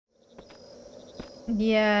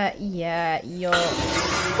Yeah, you're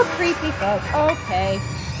a creepy folk. Okay.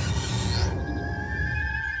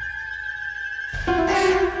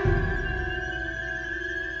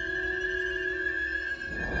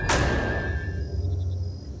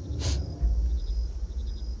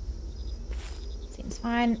 Seems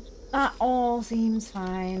fine. That all seems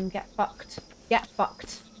fine. Get fucked. Get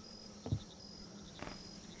fucked.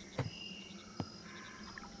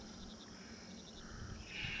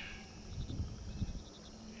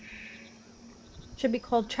 Should be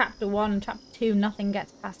called Chapter 1, Chapter 2, Nothing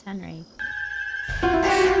Gets Past Henry.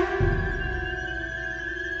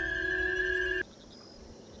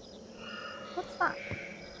 What's that?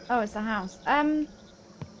 Oh, it's the house. Am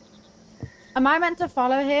I meant to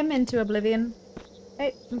follow him into oblivion?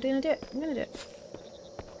 Hey, I'm gonna do it. I'm gonna do it.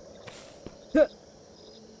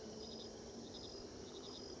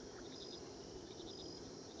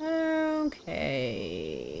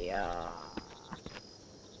 Okay.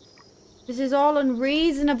 This is all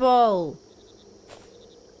unreasonable.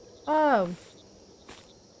 Oh. I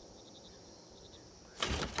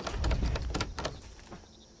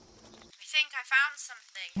think I found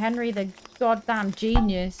something. Henry the goddamn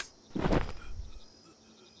genius.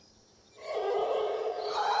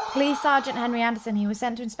 Police Sergeant Henry Anderson, he was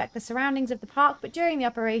sent to inspect the surroundings of the park, but during the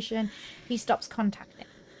operation, he stops contacting.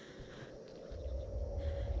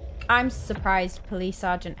 I'm surprised Police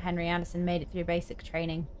Sergeant Henry Anderson made it through basic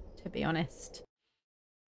training, to be honest.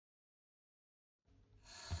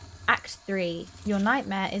 Act 3. Your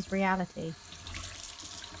nightmare is reality.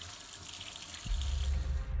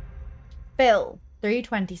 Phil,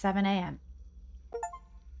 3:27 AM.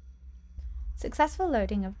 Successful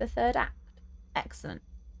loading of the third act. Excellent.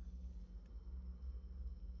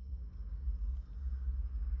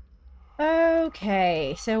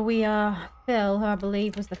 Okay, so we are Phil, who I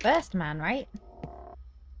believe was the first man, right?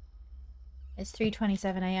 It's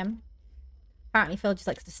 3:27 AM. Apparently Phil just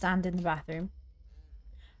likes to stand in the bathroom.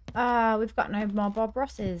 We've got no more Bob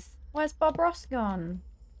Rosses. Where's Bob Ross gone?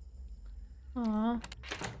 Aww.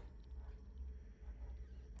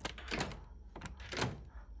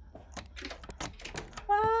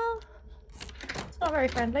 Well, it's not very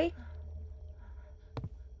friendly.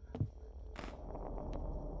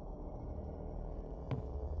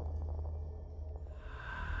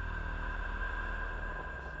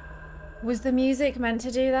 Was the music meant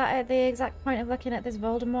to do that at the exact point of looking at this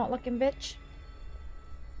Voldemort-looking bitch?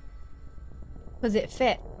 Was it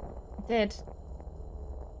fit? It did.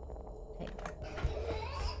 Okay.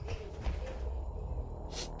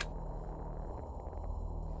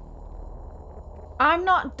 I'm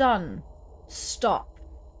not done. Stop.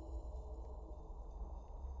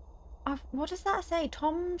 What does that say?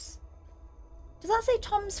 Tom's... Does that say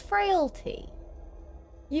Tom's Frailty?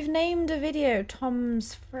 You've named a video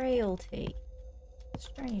Tom's Frailty.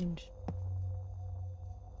 Strange.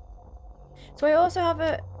 So I also have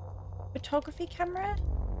a photography camera?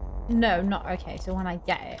 No, not okay. So when I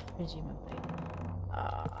get it, presumably.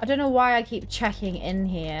 I don't know why I keep checking in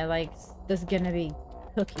here. Like, there's gonna be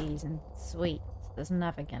cookies and sweets. There's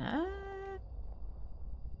never gonna...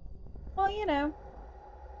 Well, you know.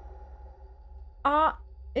 Art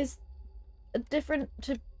is different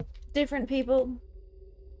to different people.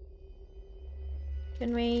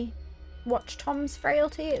 Can we watch Tom's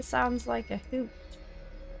Frailty? It sounds like a hoot.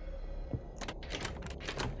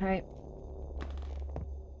 Alright.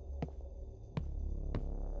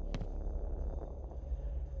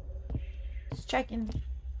 Just checking.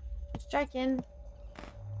 Just checking.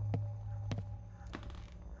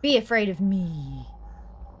 Be afraid of me.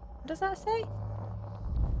 What does that say?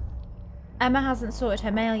 Emma hasn't sorted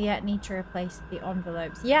her mail yet. Need to replace the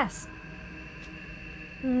envelopes. Yes.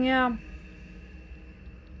 Yeah.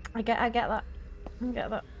 I get that. I get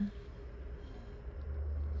that.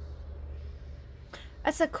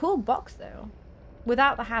 It's a cool box though.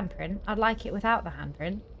 Without the handprint. I'd like it without the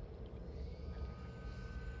handprint.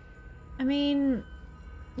 I mean,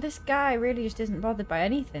 this guy really just isn't bothered by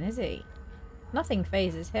anything, is he? Nothing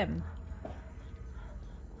phases him.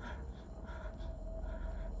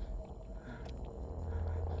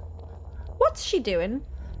 What's she doing?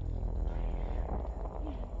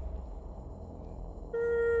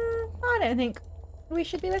 I don't think we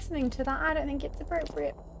should be listening to that. I don't think it's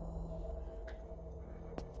appropriate.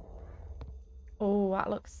 Oh, that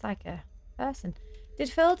looks like a person.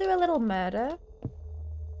 Did Phil do a little murder?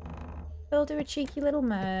 Phil do a cheeky little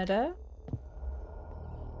murder?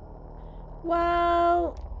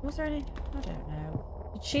 Well, was there any... I don't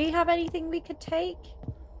know. Did she have anything we could take?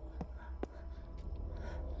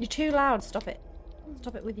 You're too loud. Stop it.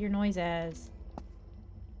 Stop it with your noises.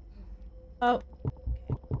 Oh.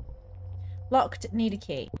 Locked, need a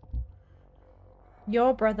key.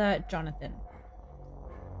 Your brother, Jonathan.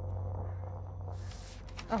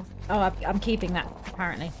 Oh, I'm keeping that,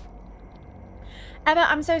 apparently. Emma,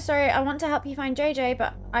 I'm so sorry. I want to help you find JJ,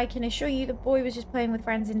 but I can assure you the boy was just playing with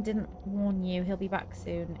friends and didn't warn you. He'll be back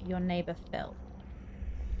soon. Your neighbor, Phil.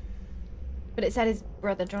 But it said his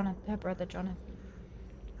brother, Jonathan. Her brother, Jonathan.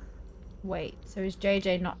 Wait, so is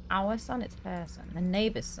JJ not our son? It's her son. The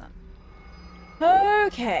neighbor's son.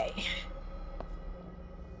 Okay.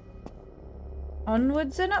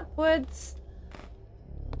 Onwards and upwards.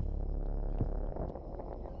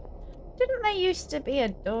 Didn't there used to be a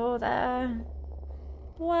door there?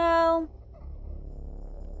 Well...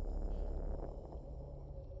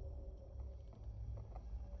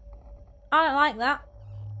 I don't like that.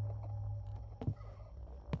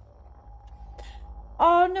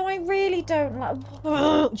 Oh, no, I really don't like...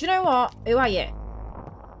 Do you know what? Who are you?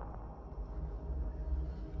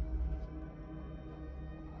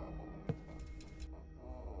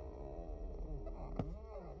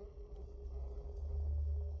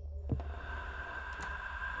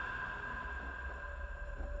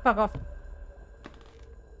 Fuck off.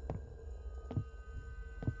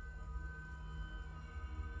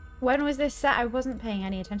 When was this set? I wasn't paying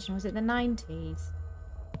any attention. Was it the 90s?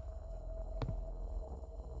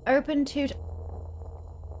 Open to...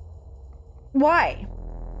 Why?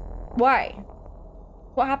 Why?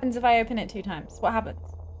 What happens if I open it 2 times? What happens?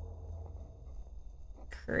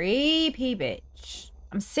 Creepy bitch.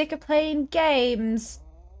 I'm sick of playing games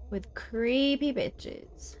with creepy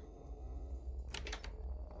bitches.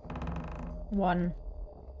 1.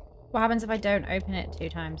 What happens if I don't open it 2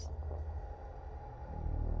 times?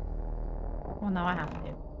 Well, no, I have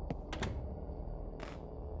to.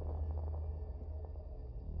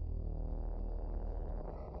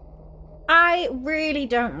 I really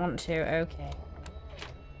don't want to. Okay.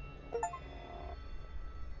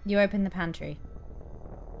 You open the pantry.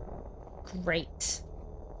 Great.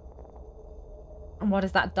 And what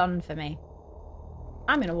has that done for me?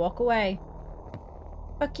 I'm gonna walk away.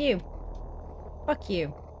 Fuck you. Fuck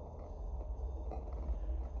you.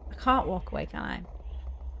 I can't walk away, can I?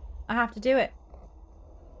 I have to do it.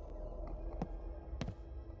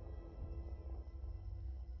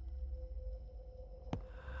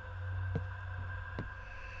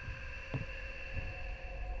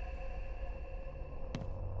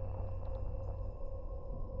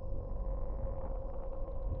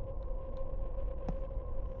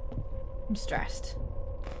 I'm stressed.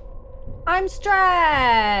 I'm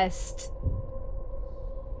stressed!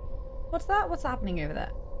 What's that? What's happening over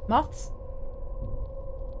there? Moths?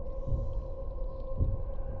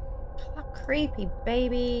 Oh, creepy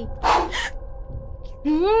baby.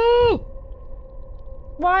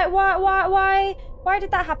 Why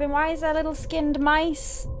did that happen? Why is there little skinned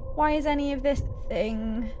mice? Why is any of this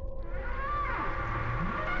thing?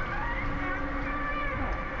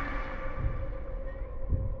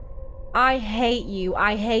 I hate you.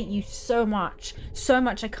 I hate you so much. So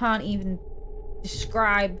much I can't even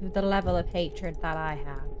describe the level of hatred that I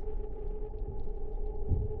have.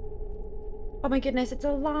 Oh my goodness, it's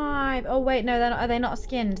alive. Oh wait, no, are they not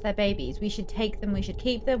skinned? They're babies. We should take them, we should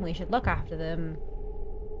keep them, we should look after them.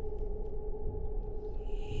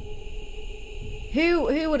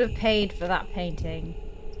 Who would have paid for that painting?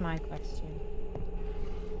 That's my question.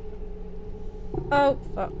 Oh,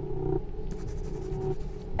 fuck.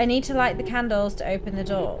 I need to light the candles to open the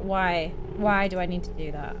door. Why? Why do I need to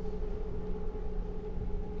do that?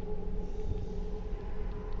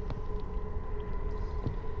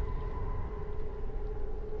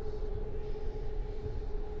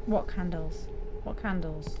 What candles? What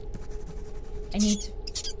candles? I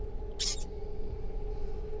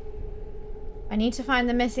need to find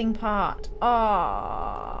the missing part.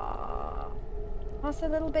 Oh, that's a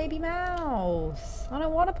little baby mouse. I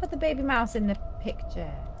don't want to put the baby mouse in the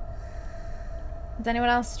picture. Is anyone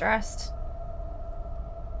else stressed?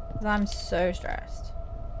 Because I'm so stressed.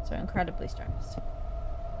 So incredibly stressed.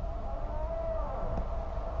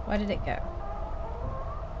 Where did it go?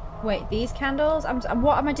 Wait, these candles?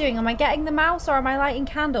 What am I doing? Am I getting the mouse or am I lighting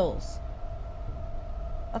candles?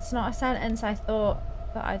 That's not a sentence I thought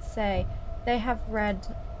that I'd say. They have red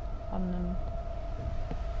on them.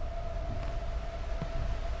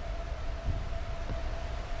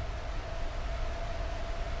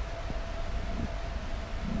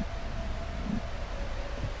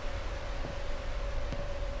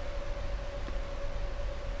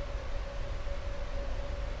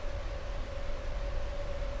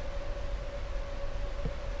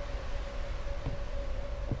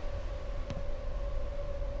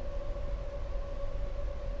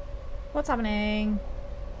 What's happening?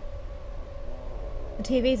 The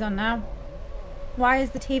TV's on now. Why is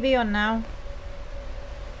the TV on now?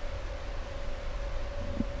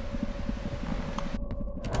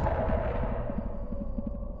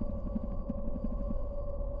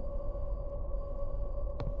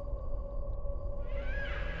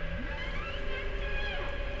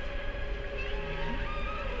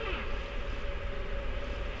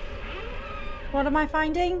 What am I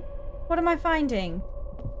finding? What am I finding?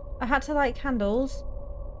 I had to light candles.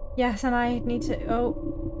 Yes, and I need to... Oh.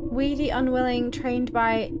 Weedy, unwilling, trained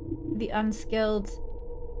by the unskilled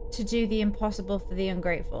to do the impossible for the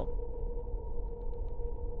ungrateful.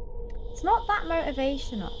 It's not that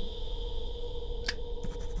motivational.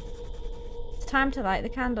 It's time to light the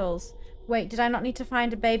candles. Wait, did I not need to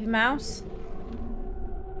find a baby mouse?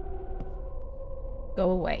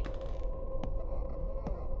 Go away.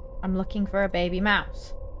 I'm looking for a baby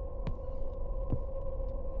mouse.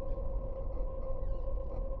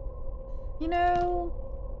 You know...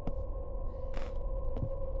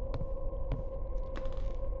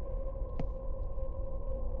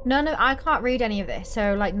 I can't read any of this,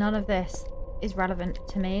 so like none of this is relevant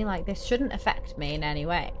to me. Like this shouldn't affect me in any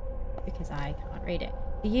way because I can't read it.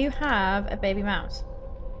 Do you have a baby mouse?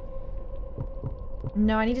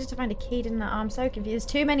 No, I needed to find a key, didn't I? Oh, I'm so confused. There's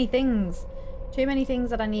too many things. Too many things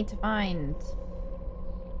that I need to find.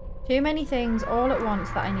 Too many things all at once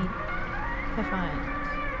that I need to find.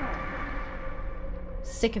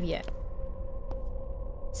 Sick of you.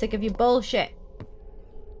 Sick of your bullshit.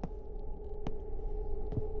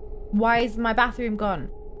 Why is my bathroom gone?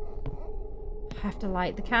 I have to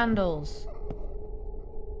light the candles.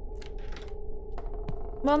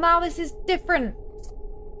 Well, now this is different.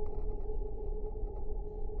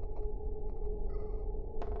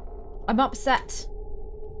 I'm upset.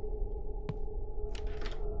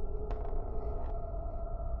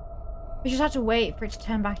 We just had to wait for it to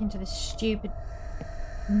turn back into this stupid...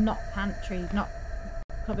 Not pantry, not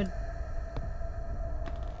cupboard.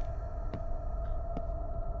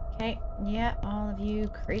 Okay, yeah, all of you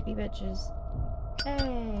creepy bitches.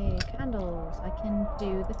 Hey, candles. I can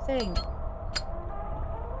do the thing.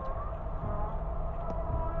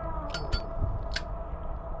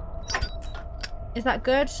 Is that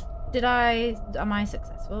good? Am I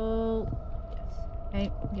successful? Yes.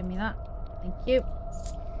 Okay, give me that. Thank you.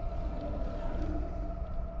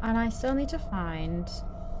 And I still need to find...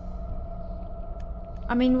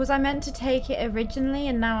 I mean, was I meant to take it originally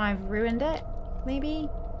and now I've ruined it? Maybe?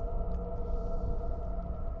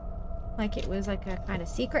 Like it was like a kind of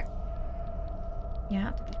secret? Yeah, I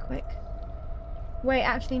have to be quick. Wait,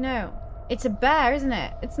 actually no. It's a bear, isn't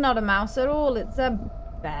it? It's not a mouse at all. It's a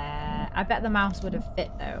bear. I bet the mouse would have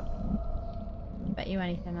fit though. I bet you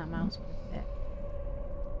anything that mouse would have fit.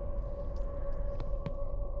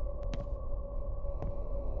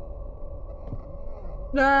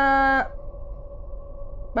 No.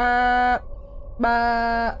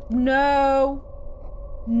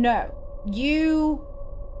 No. You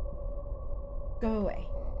go away.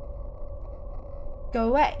 Go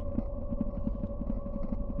away.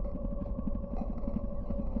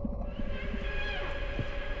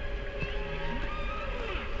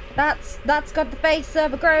 That's got the face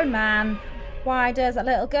of a grown man. Why does that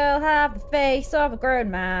little girl have the face of a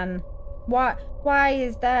grown man? Why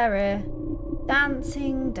is there a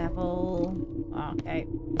dancing devil? Okay.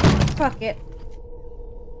 Fuck it.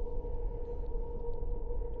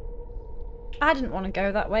 I didn't want to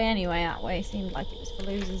go that way anyway. That way seemed like it was for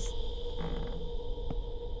losers.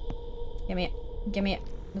 Give me it. Give me it.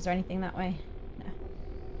 Was there anything that way? No.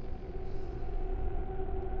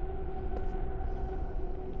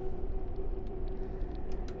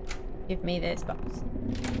 Give me this box.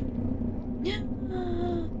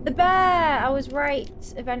 The bear! I was right.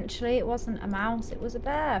 Eventually, it wasn't a mouse, it was a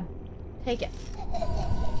bear. Take it.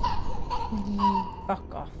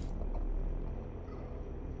 Fuck off.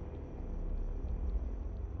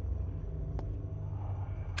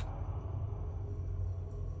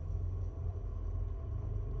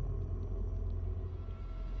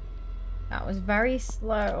 That was very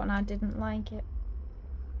slow and I didn't like it.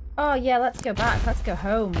 Oh yeah, let's go back. Let's go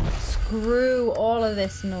home. Screw all of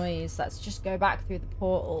this noise. Let's just go back through the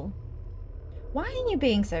portal. Why are you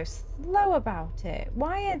being so slow about it?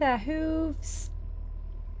 Why are there hooves?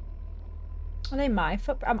 Are they my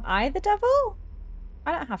foot? Am I the devil?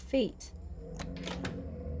 I don't have feet.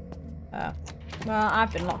 Oh. Well,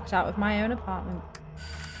 I've been locked out of my own apartment.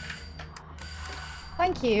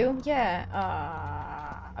 Thank you. Yeah.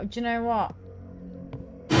 Do you know what?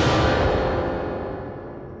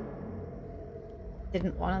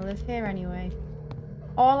 Didn't want to live here anyway.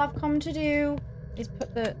 All I've come to do is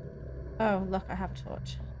put the... Oh, look, I have a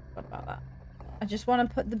torch. What about that? I just want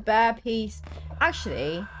to put the bear piece.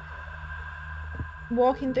 Actually,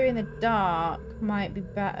 walking through in the dark might be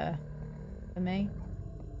better for me.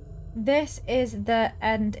 This is the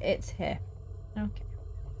end. It's here. Okay.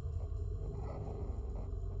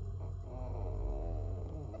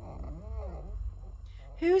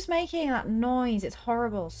 Who's making that noise? It's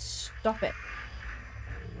horrible. Stop it.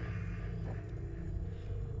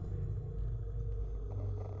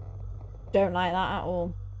 Don't like that at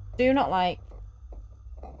all. Do not like.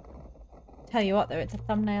 Tell you what though, it's a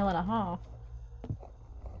thumbnail and a half.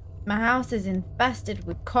 My house is infested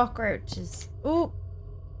with cockroaches. Ooh.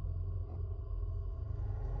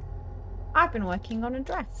 I've been working on a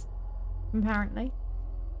dress. Apparently.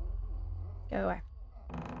 Go away.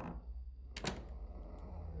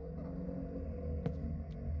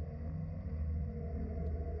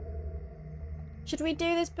 Should we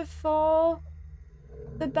do this before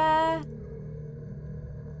the bear?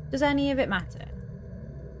 Does any of it matter?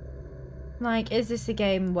 Like, is this a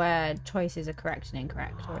game where choices are correct and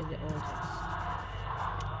incorrect, or is it all just...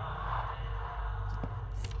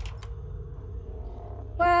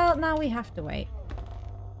 Well, now we have to wait.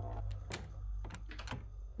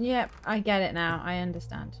 Yep, I get it now. I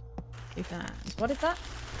understand. What is that?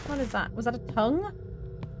 What is that? Was that a tongue?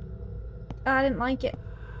 I didn't like it.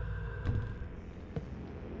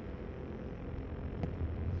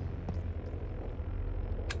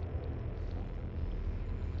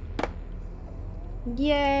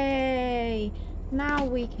 Yay! Now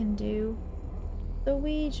we can do the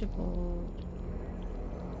Ouija board.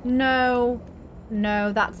 No.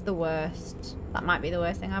 No, that's the worst. That might be the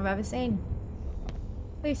worst thing I've ever seen.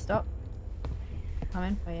 Please stop. I'm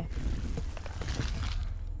in for you.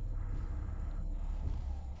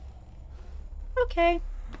 Okay.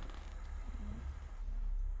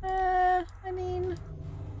 I mean...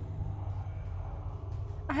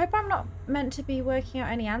 I hope I'm not meant to be working out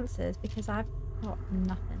any answers because I've got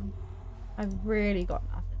nothing. I've really got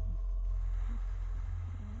nothing.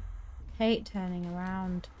 Hate turning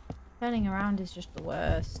around. Turning around is just the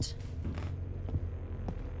worst.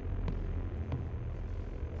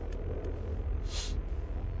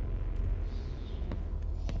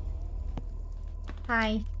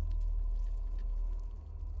 Hi.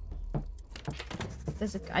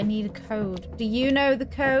 I need a code. Do you know the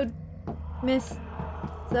code, Miss?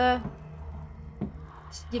 Sir?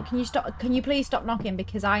 Can you please stop knocking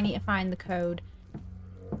because I need to find the code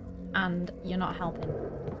and you're not helping.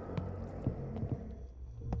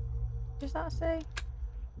 Does that say?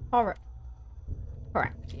 Horror.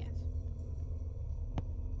 Correct, yes.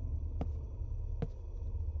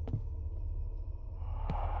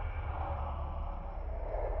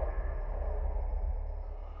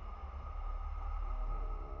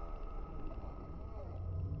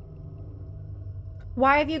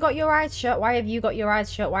 Why have you got your eyes shut? Why have you got your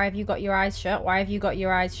eyes shut? Why have you got your eyes shut? Why have you got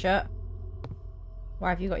your eyes shut? Why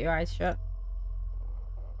have you got your eyes shut?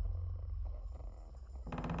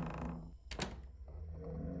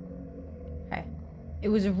 Okay. It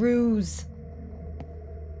was a ruse.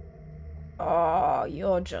 Oh,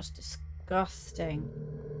 you're just disgusting.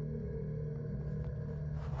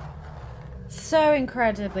 So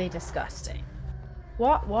incredibly disgusting.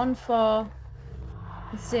 What?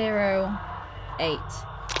 1408.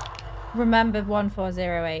 Remember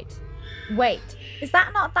 1408. Wait, is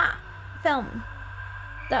that not that film?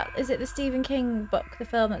 Is it the Stephen King book, the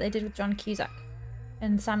film that they did with John Cusack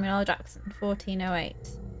and Samuel L. Jackson, 1408?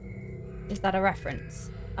 Is that a reference?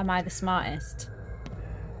 Am I the smartest?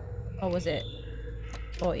 Or was it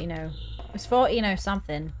 14? It was 14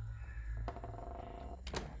 something.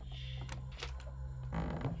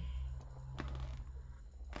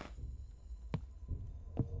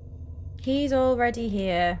 He's already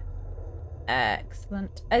here.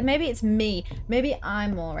 Excellent. Maybe it's me. Maybe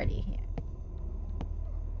I'm already here.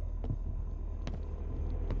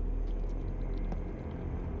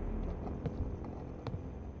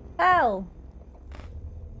 Hell.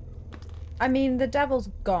 I mean, the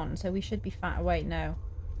devil's gone, so we should be fine. Wait, no.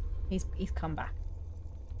 He's come back.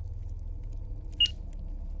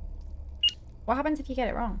 What happens if you get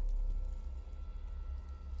it wrong?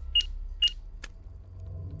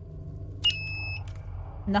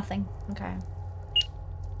 Nothing. Okay.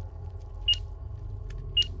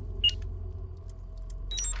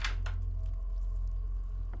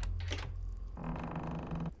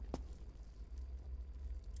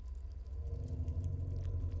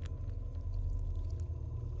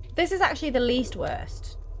 This is actually the least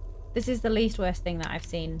worst. This is the least worst thing that I've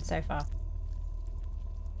seen so far.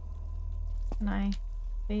 Can I,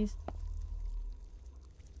 please?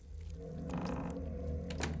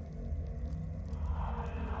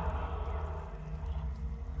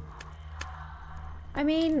 I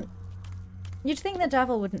mean, you'd think the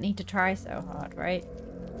devil wouldn't need to try so hard, right?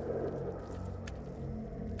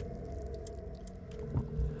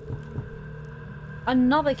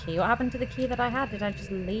 Another key. What happened to the key that I had? Did I just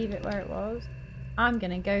leave it where it was? I'm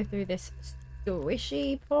gonna go through this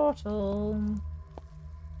squishy portal.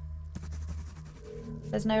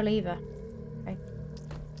 There's no lever. Okay.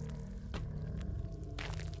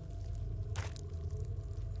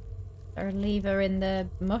 Is there a lever in the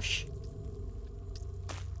mush?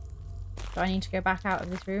 Do I need to go back out of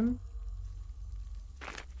this room?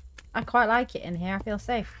 I quite like it in here. I feel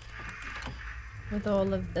safe. With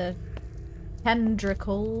all of the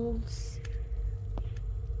tendricles.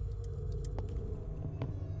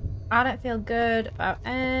 I don't feel good about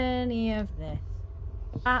any of this.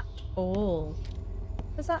 At all.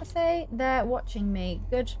 Does that say they're watching me?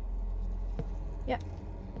 Good. Yep.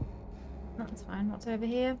 That's fine. What's over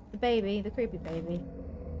here? The baby. The creepy baby.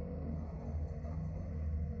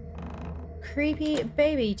 Creepy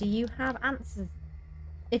baby, do you have answers?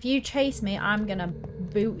 If you chase me, I'm gonna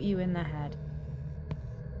boot you in the head.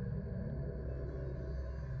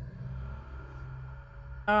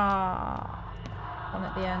 Ah, one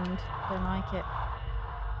at the end. Don't like it.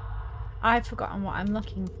 I've forgotten what I'm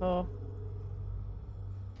looking for.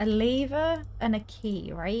 A lever and a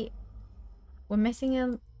key, right? We're missing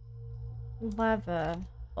a lever.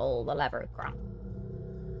 Oh, the lever crap.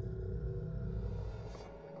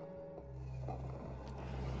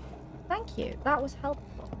 Thank you. That was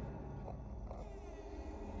helpful.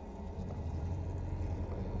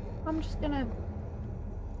 I'm just gonna...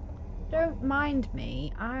 Don't mind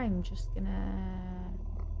me. I'm just gonna...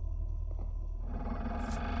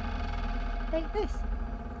 take this.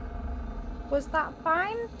 Was that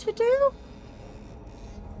fine to do?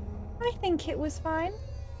 I think it was fine.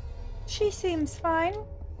 She seems fine.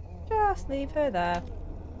 Just leave her there.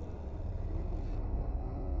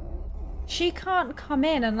 She can't come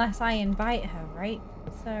in unless I invite her, right?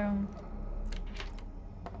 So...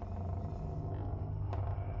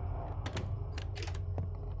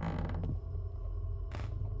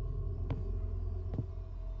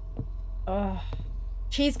 ugh.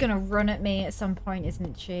 She's gonna run at me at some point,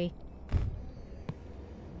 isn't she?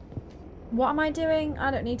 What am I doing? I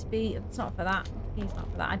don't need to be... It's not for that. He's not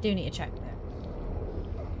for that. I do need to check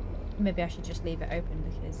though. Maybe I should just leave it open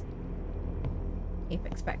because... keep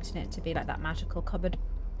expecting it to be like that magical cupboard.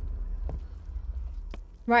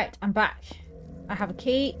 Right, I'm back. I have a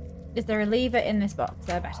key. Is there a lever in this box?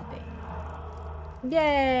 There better be.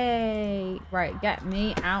 Yay! Right, get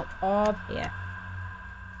me out of here.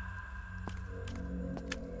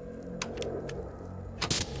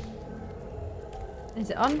 Is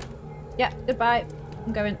it on? Yeah, goodbye.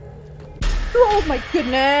 I'm going. Oh my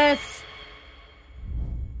goodness!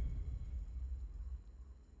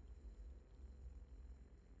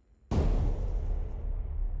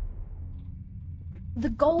 The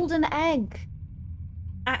Golden Egg.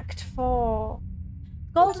 Act 4.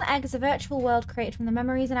 Golden Egg is a virtual world created from the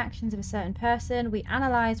memories and actions of a certain person. We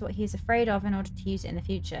analyse what he is afraid of in order to use it in the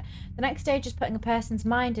future. The next stage is putting a person's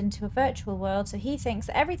mind into a virtual world so he thinks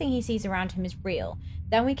that everything he sees around him is real.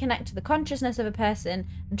 Then we connect to the consciousness of a person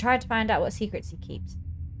and try to find out what secrets he keeps.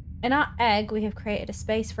 In our egg, we have created a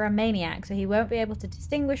space for a maniac so he won't be able to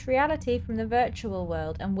distinguish reality from the virtual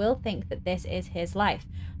world and will think that this is his life.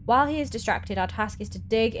 While he is distracted, our task is to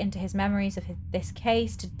dig into his memories of this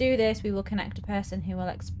case. To do this, we will connect a person who will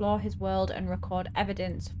explore his world and record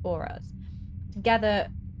evidence for us. Together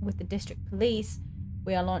with the district police,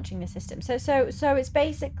 we are launching the system. So it's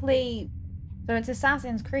basically... So it's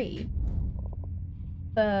Assassin's Creed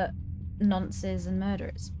for nonces and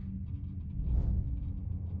murderers.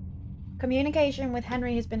 Communication with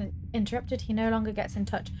Henry has been interrupted. He no longer gets in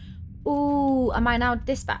touch. Ooh, am I now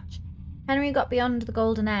dispatch? Henry got beyond the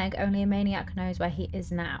Golden Egg. Only a maniac knows where he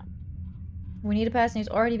is now. We need a person who's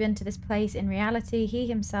already been to this place in reality. He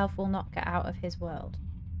himself will not get out of his world.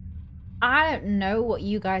 I don't know what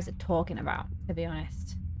you guys are talking about, to be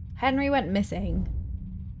honest. Henry went missing.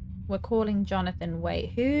 We're calling Jonathan.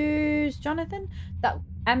 Wait, who's Jonathan? That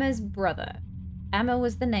Emma's brother. Emma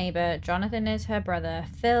was the neighbour. Jonathan is her brother.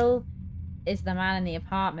 Phil is the man in the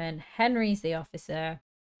apartment. Henry's the officer.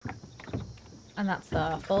 And that's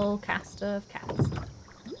the full cast of cats.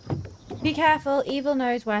 Be careful, evil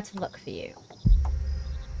knows where to look for you.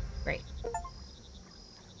 Great.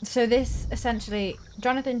 So this, essentially,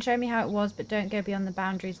 Jonathan, show me how it was, but don't go beyond the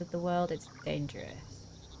boundaries of the world. It's dangerous.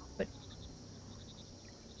 But,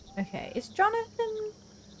 okay, is Jonathan...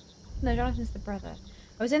 No, Jonathan's the brother.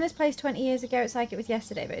 I was in this place 20 years ago. It's like it was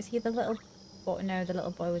yesterday, but is he the little... Oh, no, the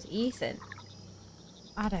little boy was Ethan.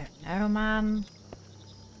 I don't know, man.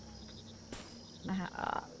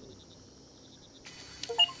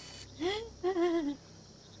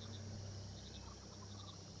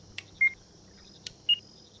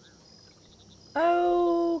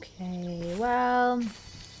 Okay, well...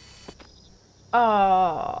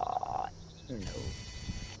 Oh, no.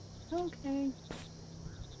 Okay.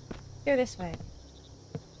 Go this way.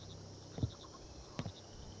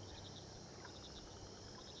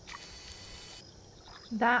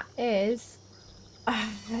 That is... I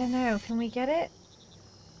don't know, can we get it?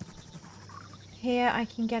 Here I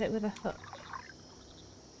can get it with a hook.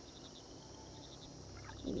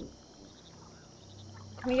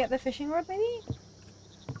 Can we get the fishing rod maybe?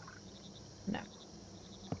 No.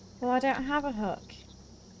 Well, I don't have a hook.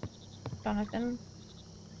 Jonathan.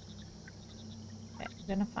 Okay, I'm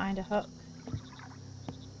gonna find a hook.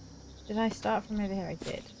 Did I start from over here? I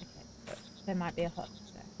did. Okay, but there might be a hook.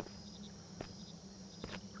 So.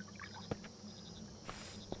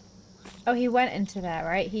 Oh, he went into there,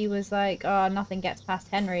 right? He was like, oh, nothing gets past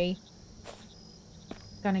Henry.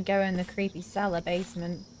 Gonna go in the creepy cellar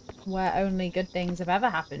basement where only good things have ever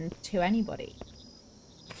happened to anybody.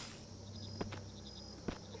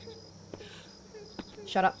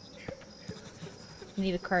 Shut up. I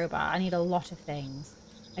need a crowbar. I need a lot of things.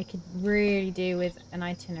 I could really do with an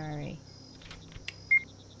itinerary.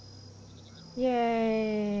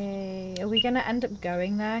 Yay! Are we gonna end up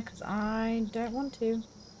going there? Because I don't want to.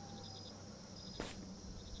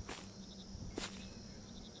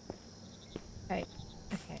 Okay.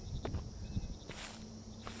 Okay.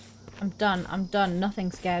 I'm done. I'm done.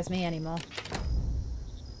 Nothing scares me anymore.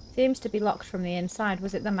 Seems to be locked from the inside.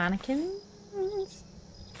 Was it the mannequins?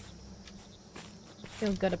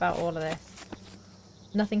 Feel good about all of this.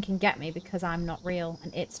 Nothing can get me because I'm not real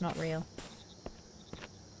and it's not real.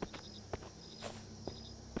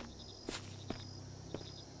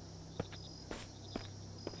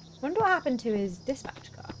 Wonder what happened to his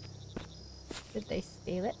dispatch car. Did they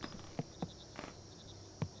steal it?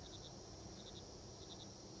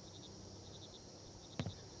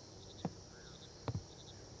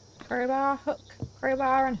 Crowbar, hook,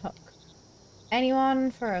 crowbar and hook.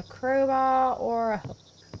 Anyone for a crowbar or a hook?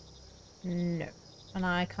 No. And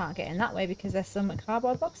I can't get in that way because there's some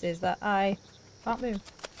cardboard boxes that I can't move.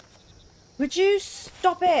 Would you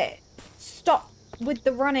stop it? Stop with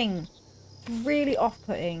the running. Really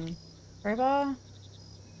off-putting. Crowbar?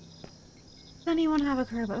 Does anyone have a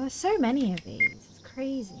crowbar? There's so many of these. It's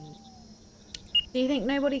crazy. Do you think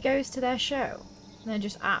nobody goes to their show? They're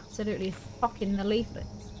just absolutely hocking the leaflets.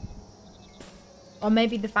 Or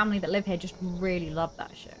maybe the family that live here just really love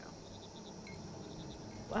that show.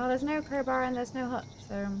 Well, there's no crowbar and there's no hook,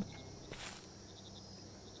 so...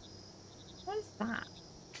 What is that?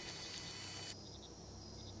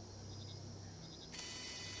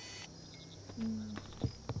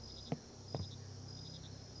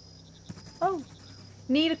 Oh!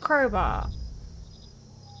 Need a crowbar.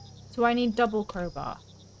 So I need double crowbar.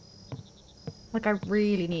 Like, I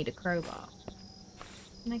really need a crowbar.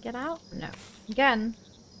 Can I get out? No. Again,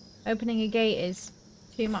 opening a gate is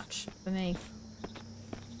too much for me.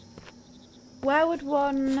 Where would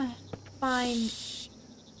one find...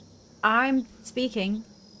 I'm speaking.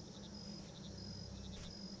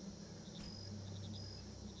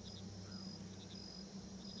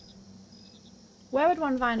 Where would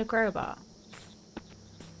one find a crowbar?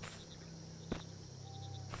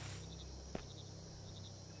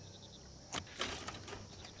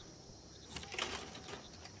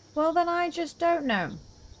 Well, then I just don't know.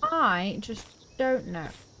 I just don't know.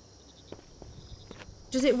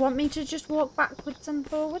 Does it want me to just walk backwards and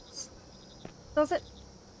forwards? Does it?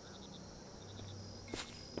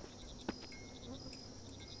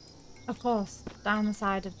 Of course, down the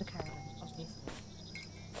side of the caravan, obviously.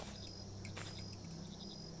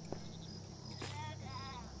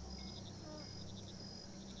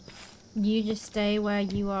 You just stay where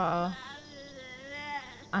you are,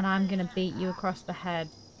 and I'm gonna beat you across the head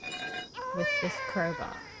with this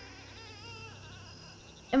crowbar.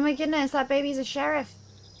 Oh my goodness, that baby's a sheriff.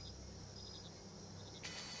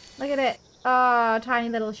 Look at it. Oh, tiny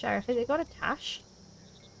little sheriff. Has it got a tash?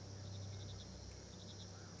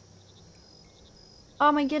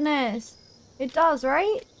 Oh my goodness. It does,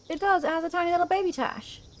 right? It does. It has a tiny little baby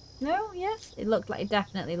tash. No? Yes? It looked like, it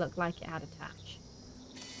definitely looked like it had a tash.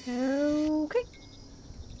 Okay.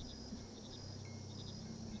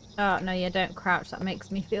 Oh, no, yeah, don't crouch. That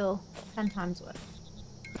makes me feel 10 times worse.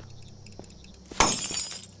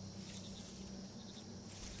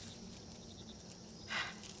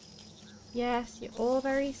 Yes, you're all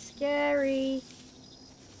very scary.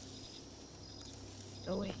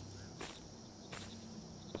 Go away.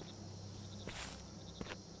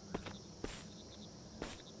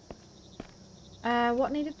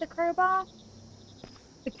 What needed the crowbar?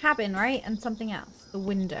 The cabin, right? And something else. The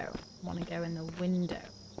window. I want to go in the window.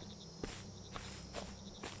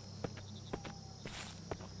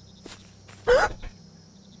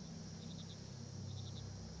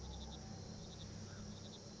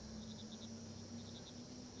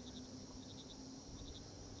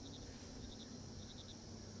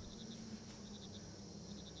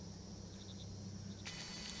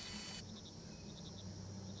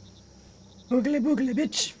 Boogly boogly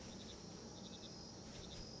bitch.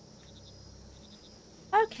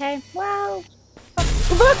 Okay, well,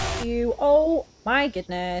 fuck you. Oh my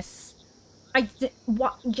goodness. I did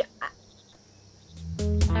what? Yeah.